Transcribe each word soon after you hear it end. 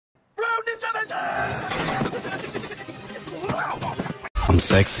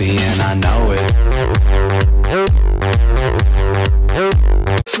sexy and I know it.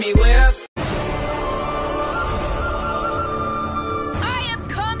 Me whip. I have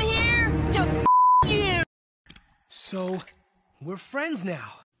come here to f you. So, we're friends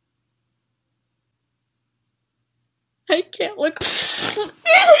now. I can't look.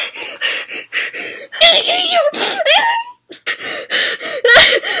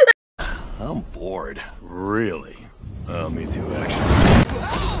 I'm bored. Really? Me too, actually.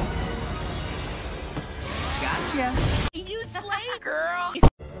 Gotcha. You slay, girl.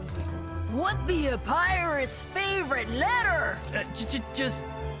 What be a pirate's favorite letter? Just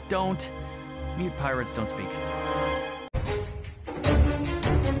don't. Mute pirates don't speak.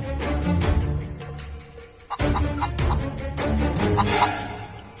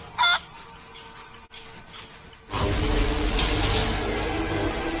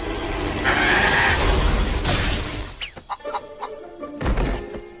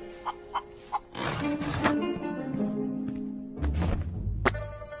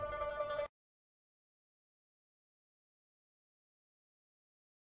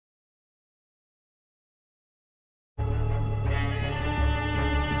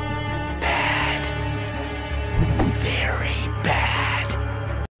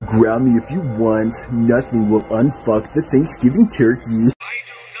 Ground me if you want. Nothing will unfuck the Thanksgiving turkey. I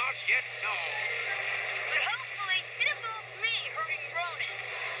do not yet know. But hopefully it involves me hurting Ronan.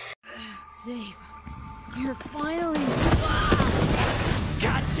 Safe. You're finally.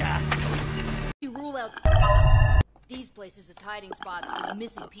 Gotcha! You rule out these places as hiding spots for the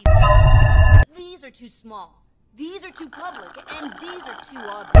missing people. These are too small. These are too public, and these are too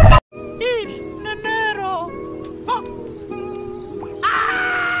obvious.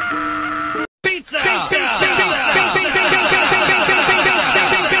 Pizza!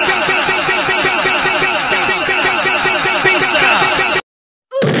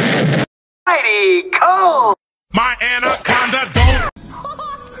 Mighty cold. My anaconda don't.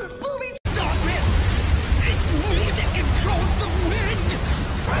 Booby, stop it! It's me that controls the wind.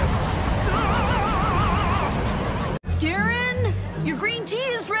 Darren, your green tea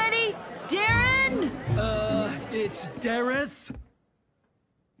is ready. Darren. It's Dareth.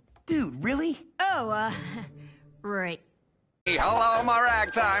 Dude, really? Oh, right. Hey, hello, my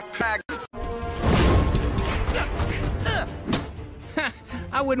ragtime.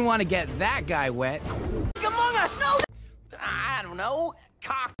 I wouldn't want to get that guy wet. Among Us. No. I don't know.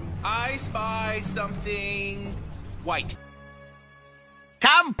 Cock. I spy something white.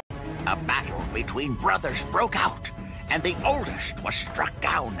 Come! A battle between brothers broke out, and the oldest was struck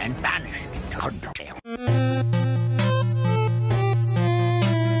down and banished to Undertale.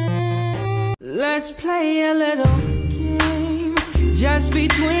 Let's play a little game just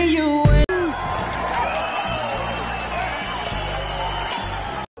between you and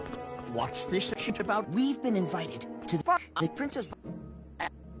What's this shit about? We've been invited to the Princess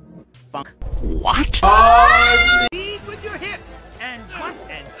Funk. What? Lead with your hips. And 1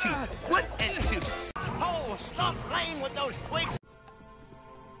 and 2. 1 and 2. Oh, stop playing with those twigs!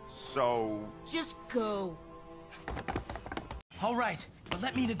 So... Just go. All right, but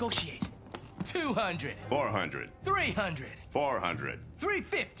let me negotiate. 200. 400. 300. 400.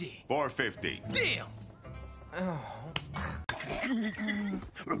 350. 450. Deal.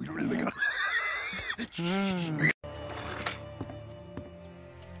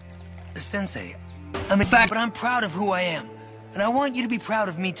 Sensei, I'm in fact, but I'm proud of who I am. And I want you to be proud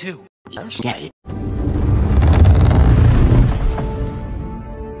of me too. Okay.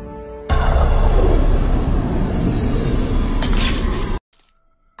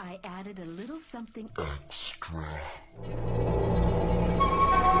 I added a little something extra.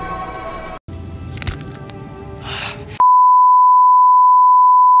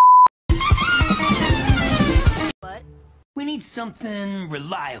 What? We need something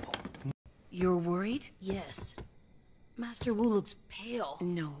reliable. You're worried? Yes. Master Wu looks pale.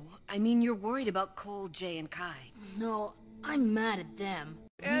 No, I mean you're worried about Cole, Jay, and Kai. No, I'm mad at them.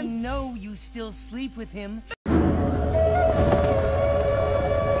 We know you still sleep with him.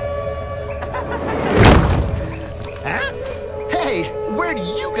 Huh? Hey, where do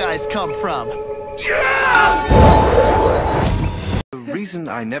you guys come from? The reason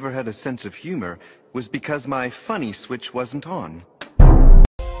I never had a sense of humor was because my funny switch wasn't on.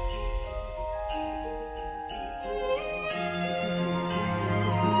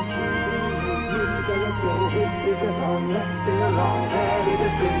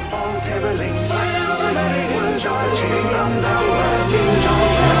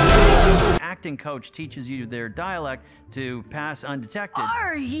 Acting coach teaches you their dialect to pass undetected.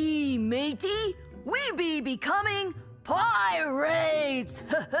 Are ye, matey? We be becoming Pirates!